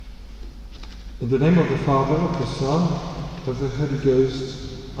In the name of the Father, of the Son, of the Holy Ghost.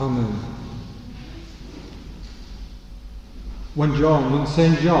 Amen. When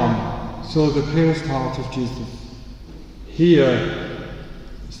St. John saw the pierced heart of Jesus, he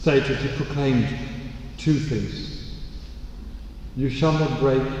stated, he proclaimed two things. You shall not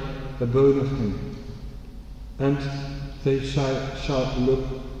break a bone of him, and they shall look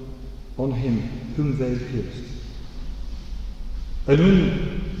on him whom they pierced. And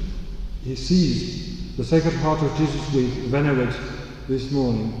when he sees the Sacred Heart of Jesus we venerate this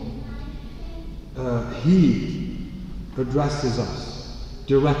morning, he addresses us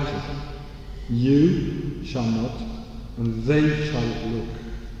directly. You shall not, and they shall look.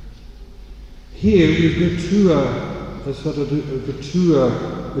 Here we've got the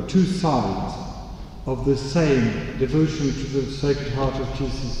two sides of the same devotion to the Sacred Heart of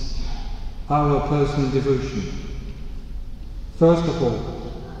Jesus, our personal devotion. First of all,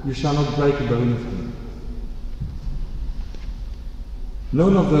 you shall not break a bone of him.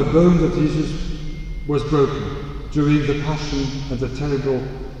 None of the bones of Jesus was broken during the Passion and the terrible,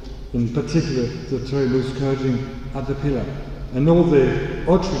 in particular, the terrible scourging at the pillar. And all the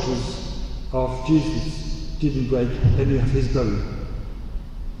outrages of Jesus didn't break any of his bone.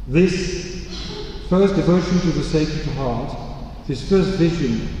 This first devotion to the Sacred Heart, this first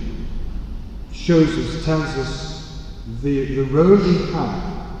vision, shows us, tells us the role we have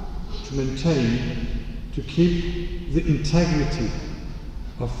to maintain, to keep the integrity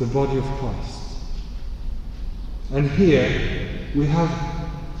of the body of Christ. And here we have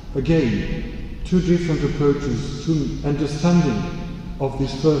again two different approaches to understanding of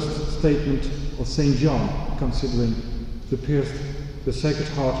this first statement of St. John, considering the Sacred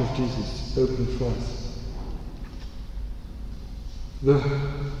Heart of Jesus open for us. The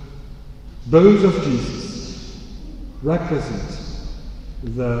bones of Jesus represent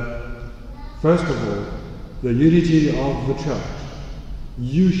first of all, the unity of the Church.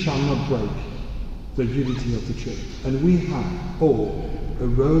 You shall not break the unity of the Church. And we have all a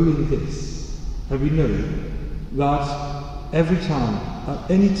role in this. And we know that every time, at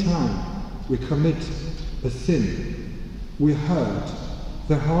any time we commit a sin, we hurt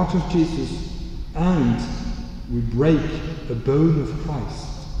the heart of Jesus and we break a bone of Christ.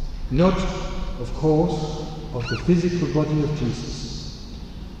 Not, of course, of the physical body of Jesus,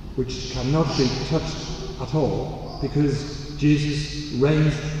 which cannot be touched at all, because Jesus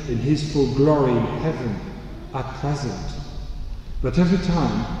reigns in his full glory in heaven at present. But every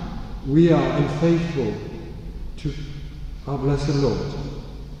time we are unfaithful to our blessed Lord,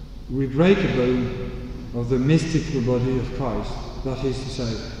 we break a bone of the mystical body of Christ, that is to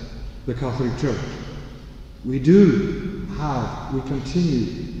say, the Catholic Church. We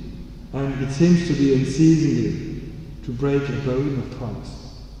continue, and it seems to be unceasingly, to break a bone of Christ.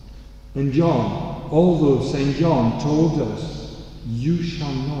 And John, although St. John told us, you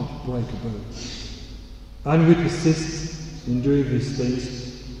shall not break a bone. And we persist in doing these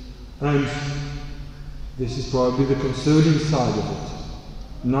things, and this is probably the consoling side of it.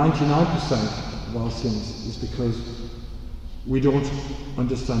 99% of our sins is because we don't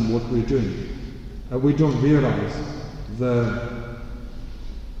understand what we're doing, and we don't realize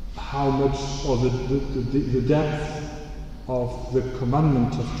how much, or the depth of the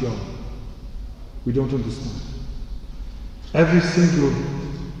commandment of John. We don't understand. Every single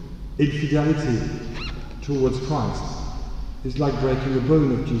infidelity towards Christ is like breaking a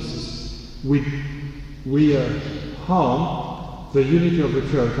bone of Jesus. We harm the unity of the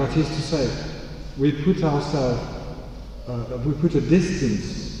Church. That is to say, we put a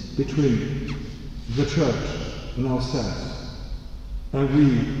distance between the Church and ourselves, and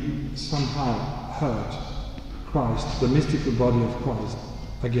we somehow hurt Christ, the mystical body of Christ,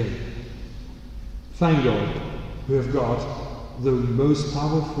 again. Thank God we have got the most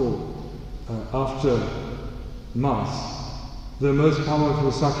powerful, after Mass, the most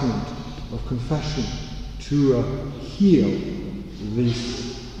powerful sacrament of confession to heal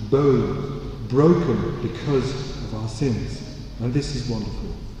this bone broken because of our sins. And this is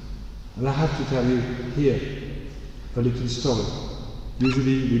wonderful. And I have to tell you here a little story.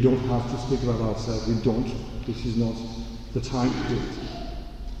 Usually we don't have to speak about ourselves. We don't. This is not the time to do it.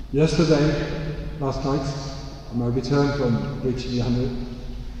 Last night, on my return from reaching Yano,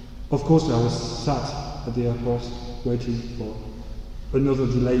 of course I was sat at the airport waiting for another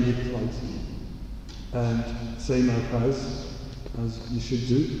delayed flight and saying my prayers, as you should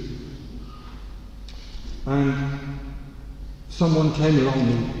do. And someone came along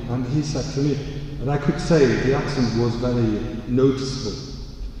me and he said to me, and I could say the accent was very noticeable.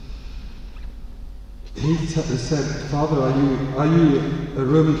 He said, "Father, are you a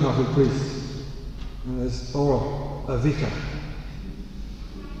Roman Catholic priest?" or a vicar.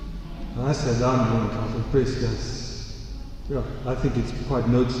 And I said, I'm Roman Catholic priest, yes. Yeah, I think it's quite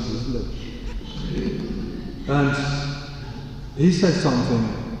noticeable, isn't it? And he said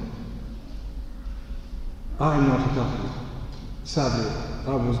something. I am not a Catholic. Sadly,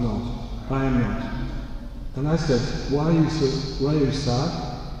 I was not. I am not. And I said, why are you sad?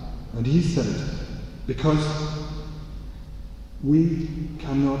 And he said, because we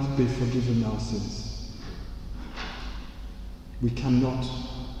cannot be forgiven our sins. We cannot.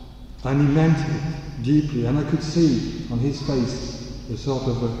 And he meant it deeply, and I could see on his face a sort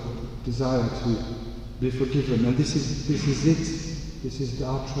of a desire to be forgiven. And this is it. This is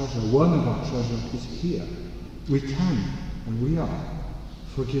our treasure. One of our treasures is here. We can, and we are,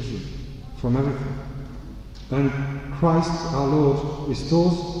 forgiven from everything. And Christ, our Lord,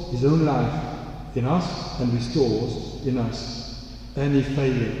 restores his own life in us and restores in us any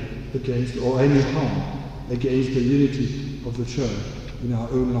failure against or any harm against the unity of the Church in our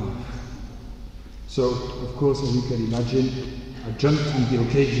own life. So, of course, as you can imagine, I jumped on the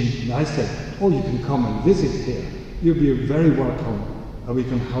occasion and I said, oh, you can come and visit here. You'll be very welcome and we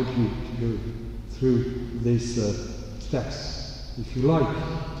can help you to go through these steps, if you like.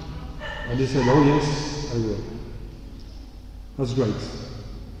 And he said, oh yes, I will. That's great.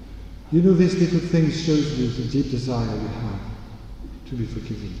 You know, this little thing shows you the deep desire we have to be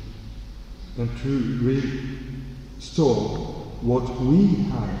forgiven and to restore what we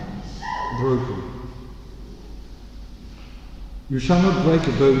have broken. You shall not break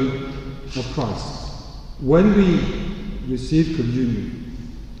a bone of Christ. When we receive communion,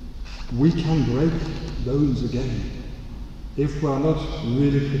 we can break bones again if we are not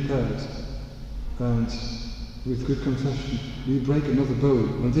really prepared and with good confession. We break another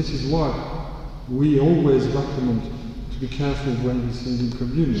bone, and this is why we always recommend to be careful when receiving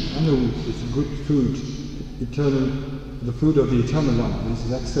communion. I know it's good food, the food of the eternal life. This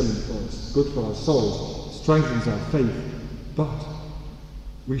is excellent for us, good for our souls, strengthens our faith. But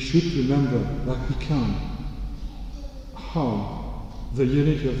we should remember that we can harm the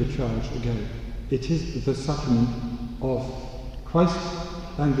unity of the Church again. It is the sacrament of Christ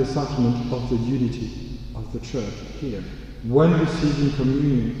and the sacrament of the unity of the Church here. When receiving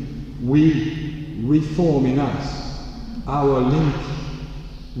communion, we reform in us our link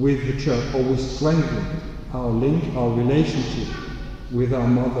with the Church, or we strengthen our link, our relationship with our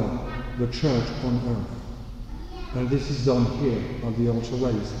Mother, the Church on earth. And this is done here on the altar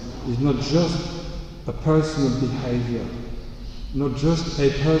raised. It's not just a personal behavior, not just a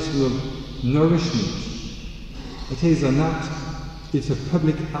personal nourishment. It is an act, it's a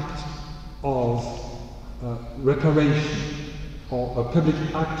public act of reparation, or a public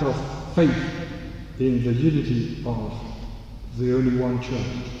act of faith in the unity of the only one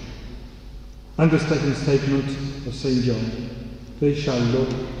Church. And the second statement of St. John, they shall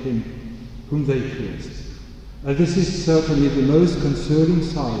love him whom they pierced. And this is certainly the most consoling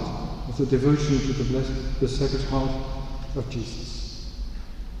side of the devotion to the Sacred Heart of Jesus.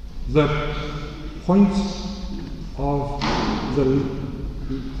 The point of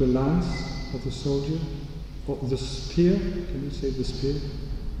the lance of the soldier, or the spear, can you say the spear?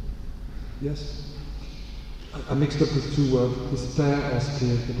 Yes? I mixed up with two words, the spear or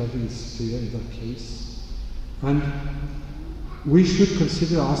spear, but I think it's spear in that case. And we should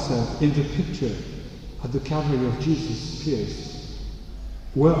consider ourselves in the picture at the Calvary of Jesus pierced.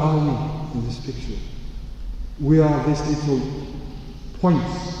 Where are we in this picture? We are these little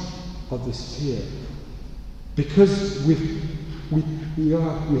points of the spear. Because we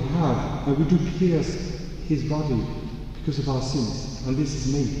have, and we do pierce his body because of our sins. And this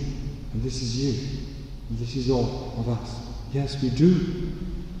is me, and this is you, and this is all of us. Yes, we do.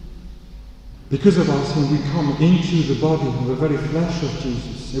 Because of our sin, we come into the body of the very flesh of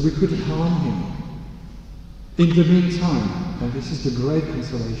Jesus, and we could harm him. In the meantime, and this is the great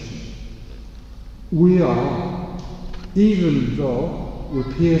consolation, we are, even though we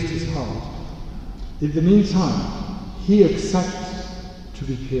pierced his heart, in the meantime, he accepts to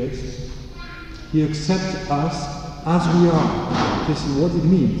be pierced. He accepts us as we are. This is what it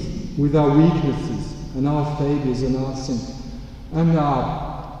means, with our weaknesses and our failures and our sins and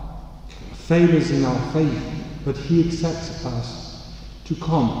our failures in our faith. But he accepts us to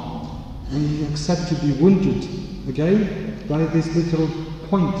come. And he accepts to be wounded again by this little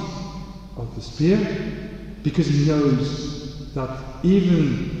point of the spear, because he knows that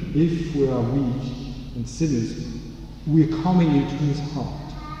even if we are weak and sinners, we are coming into his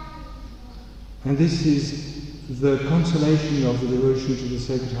heart. And this is the consolation of the devotion to the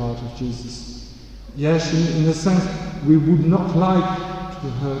Sacred Heart of Jesus. Yes, in a sense, we would not like to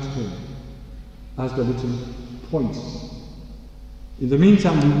hurt him. as the little point. In the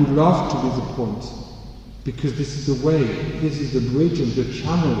meantime, we would love to be the point, because this is the way, this is the bridge and the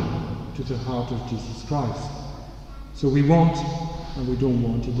channel to the heart of Jesus Christ. So we want and we don't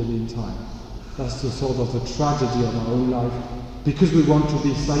want in the meantime. That's the sort of the tragedy of our own life, because we want to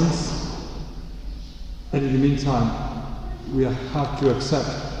be saints, and in the meantime we have to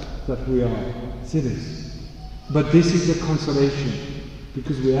accept that we are sinners. But this is the consolation,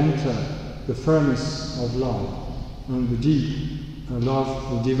 because we enter the furnace of love, and the deep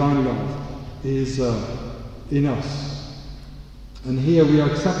love, the divine love, is in us. And here we are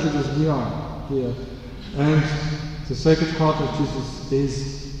accepted as we are here, and the Sacred Heart of Jesus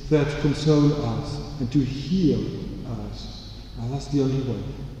is there to console us and to heal us. And that's the only way.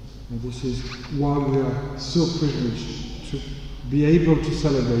 And this is why we are so privileged to be able to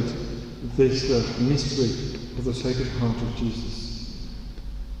celebrate this mystery of the Sacred Heart of Jesus.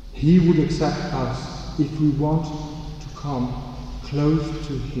 He would accept us if we want to come close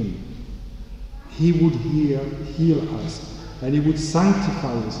to Him. He would heal us, and He would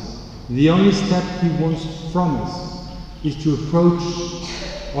sanctify us. The only step He wants from us is to approach,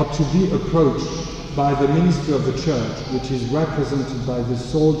 or to be approached, by the ministry of the Church, which is represented by the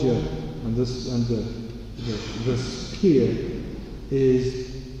soldier and the spear, is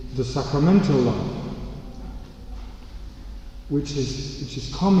the sacramental love, which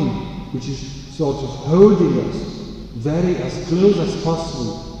is coming, which is sort of holding us very as close as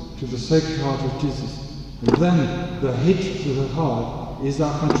possible to the Sacred Heart of Jesus. And then the hit to the heart is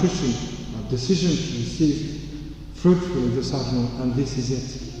our contrition, our decision to receive fruitfully the sacrament, and this is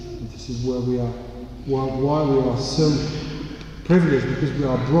it. And this is where we are, why we are so privileged, because we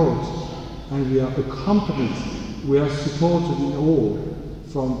are brought and we are accompanied, we are supported in all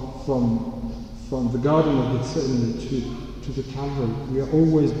from the Garden of Gethsemane to the Calvary. We are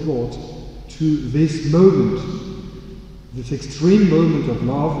always brought to this moment, this extreme moment of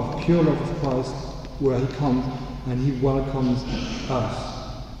love, of pure love of Christ, where He comes and He welcomes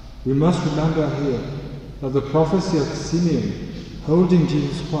us. We must remember here that the prophecy of Simeon, holding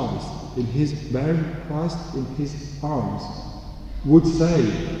Jesus Christ in his bearing Christ in his arms, would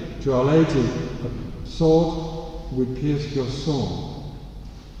say to Our Lady, a sword will pierce your soul.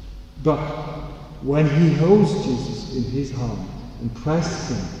 But when He holds Jesus in His arm and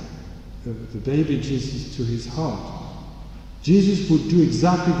presses him, the baby Jesus, to His heart, Jesus would do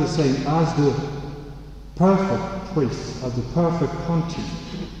exactly the same as the perfect priest, as the perfect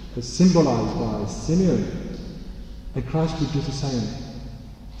pontiff, as symbolized by Simeon. And Christ would do the same.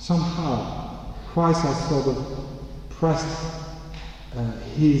 Somehow, Christ has sort of pressed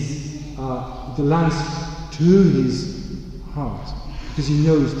the lance to His heart, because He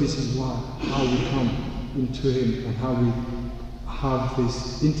knows this is how we come into Him and how we have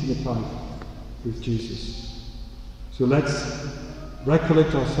this intimate life with Jesus. So let's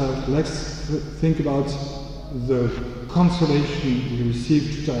recollect ourselves, let's think about the consolation we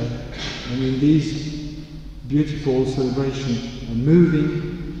receive today, and in these beautiful celebration and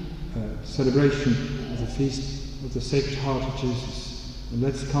moving celebration of the feast of the Sacred Heart of Jesus. And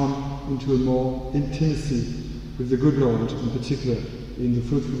let's come into a more intimacy with the good Lord, in particular in the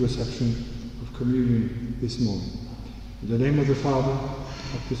fruitful reception of communion this morning. In the name of the Father,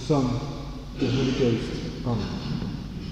 of the Son, of the Holy Ghost. Amen.